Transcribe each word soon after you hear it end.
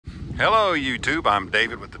Hello YouTube, I'm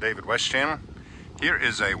David with the David West channel. Here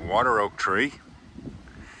is a water oak tree,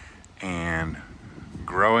 and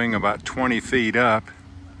growing about 20 feet up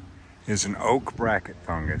is an oak bracket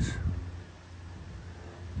fungus.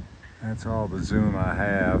 That's all the zoom I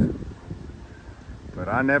have, but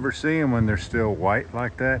I never see them when they're still white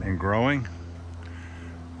like that and growing.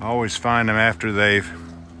 I always find them after they've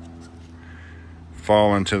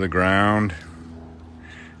fallen to the ground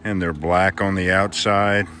and they're black on the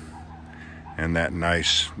outside and that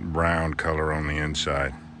nice brown color on the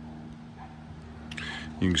inside.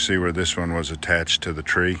 You can see where this one was attached to the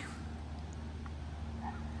tree.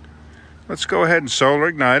 Let's go ahead and solar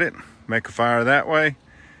ignite it, make a fire that way,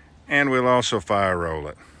 and we'll also fire roll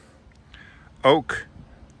it. Oak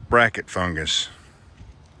bracket fungus.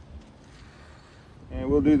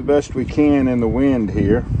 And we'll do the best we can in the wind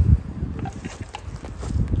here.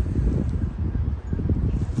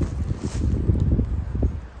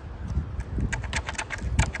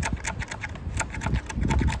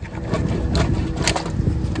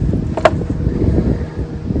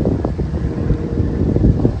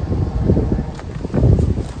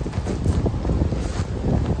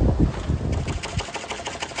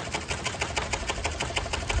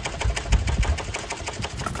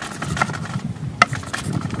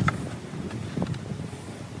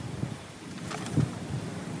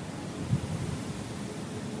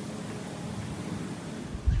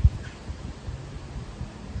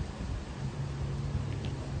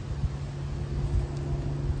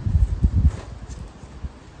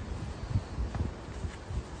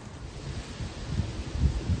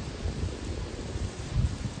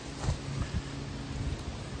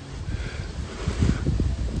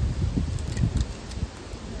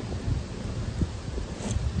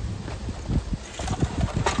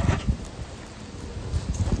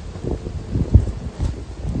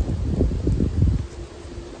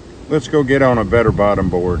 Let's go get on a better bottom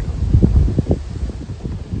board.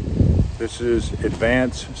 This is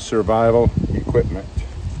advanced survival equipment.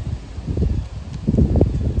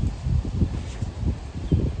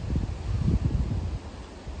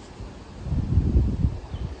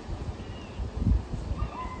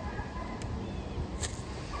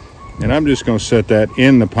 And I'm just going to set that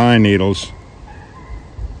in the pine needles,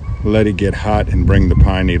 let it get hot and bring the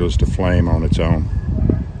pine needles to flame on its own.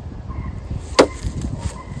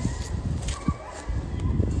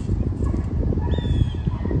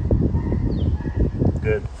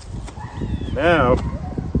 Good. Now,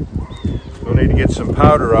 we'll need to get some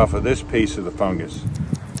powder off of this piece of the fungus.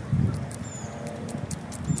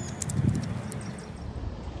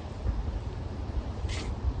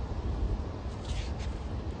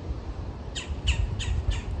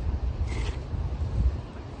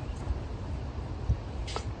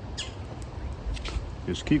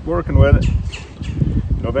 Just keep working with it.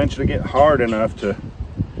 It'll eventually get hard enough to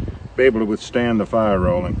be able to withstand the fire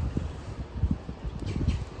rolling.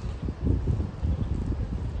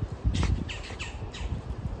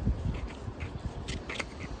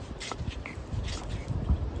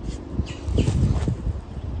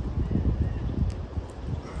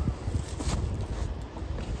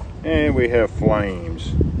 And we have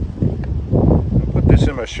flames. I'll put this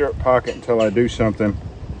in my shirt pocket until I do something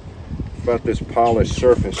about this polished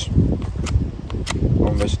surface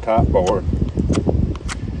on this top board,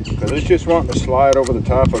 because it's just wanting to slide over the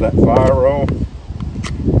top of that fire roll.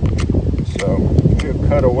 So we'll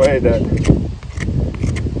cut away that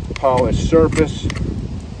polished surface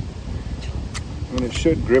and it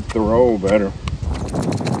should grip the roll better.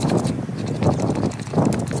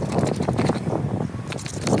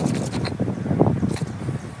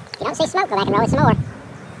 If you don't see smoke, go back and roll it some more.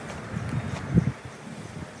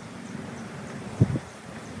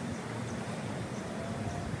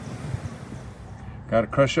 Got to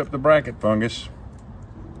crush up the bracket fungus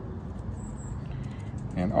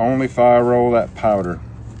and only fire roll that powder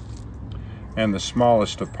and the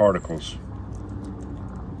smallest of particles.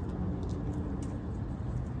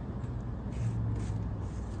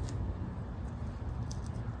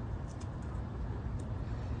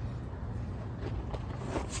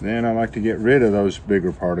 Then I like to get rid of those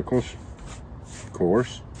bigger particles, of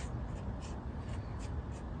course.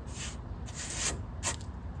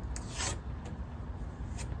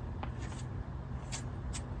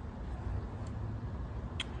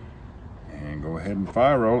 And go ahead and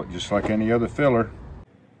fire roll it just like any other filler.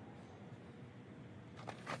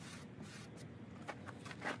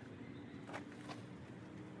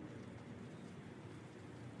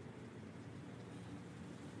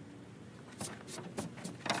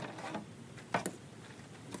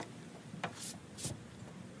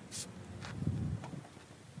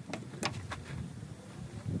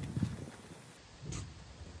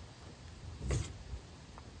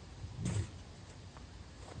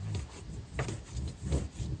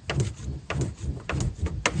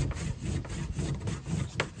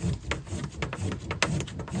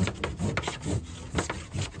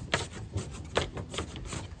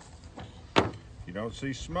 don't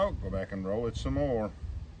see smoke, go back and roll it some more.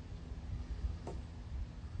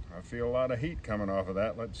 I feel a lot of heat coming off of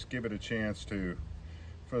that. Let's give it a chance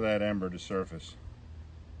for that ember to surface.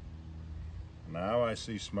 Now I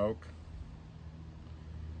see smoke.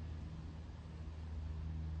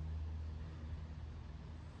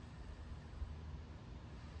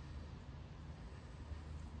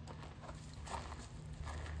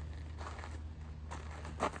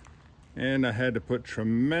 And I had to put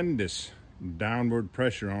tremendous downward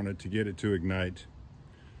pressure on it to get it to ignite.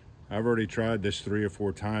 I've already tried this 3 or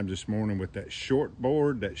 4 times this morning with that short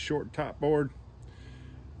board, that short top board.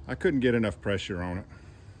 I couldn't get enough pressure on it.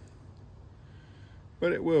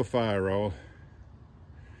 But it will fire roll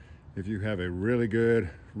if you have a really good,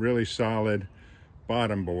 really solid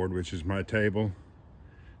bottom board, which is my table,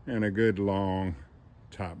 and a good long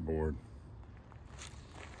top board.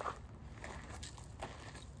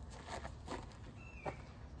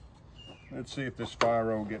 Let's see if this fire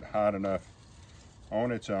roll will get hot enough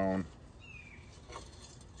on its own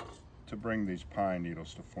to bring these pine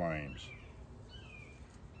needles to flames.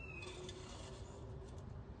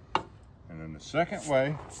 And then the second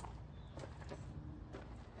way,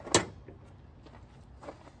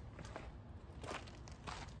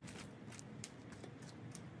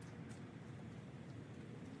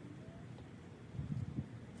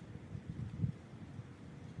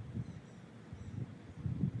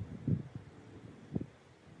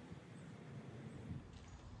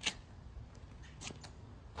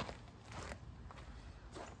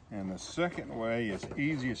 is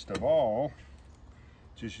easiest of all.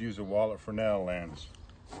 Just use a Wallet Fresnel lens.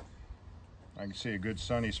 I can see a good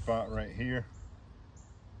sunny spot right here.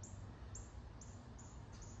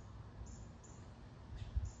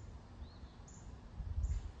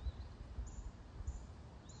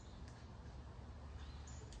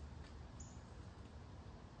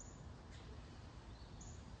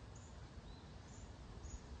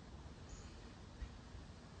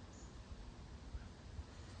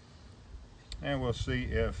 And we'll see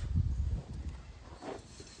if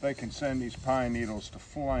they can send these pine needles to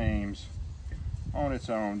flames on its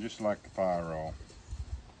own, just like the fire roll.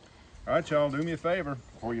 All right, y'all, do me a favor.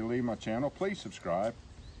 Before you leave my channel, please subscribe,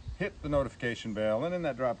 hit the notification bell, and in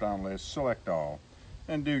that drop-down list, select all,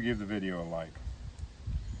 and do give the video a like.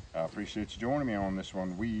 I appreciate you joining me on this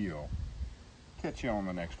one. We'll catch you on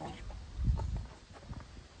the next one.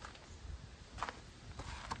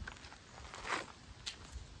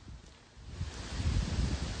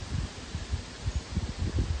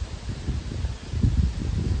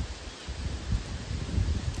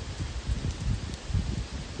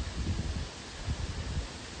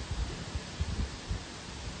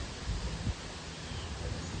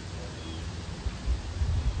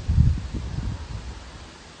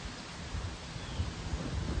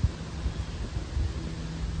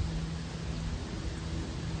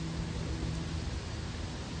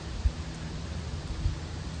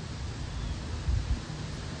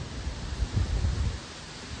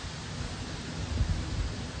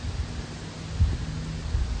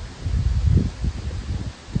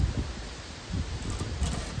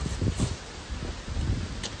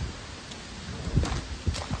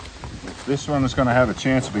 This one is going to have a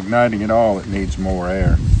chance of igniting at all. It needs more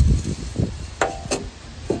air.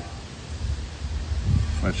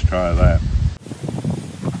 Let's try that.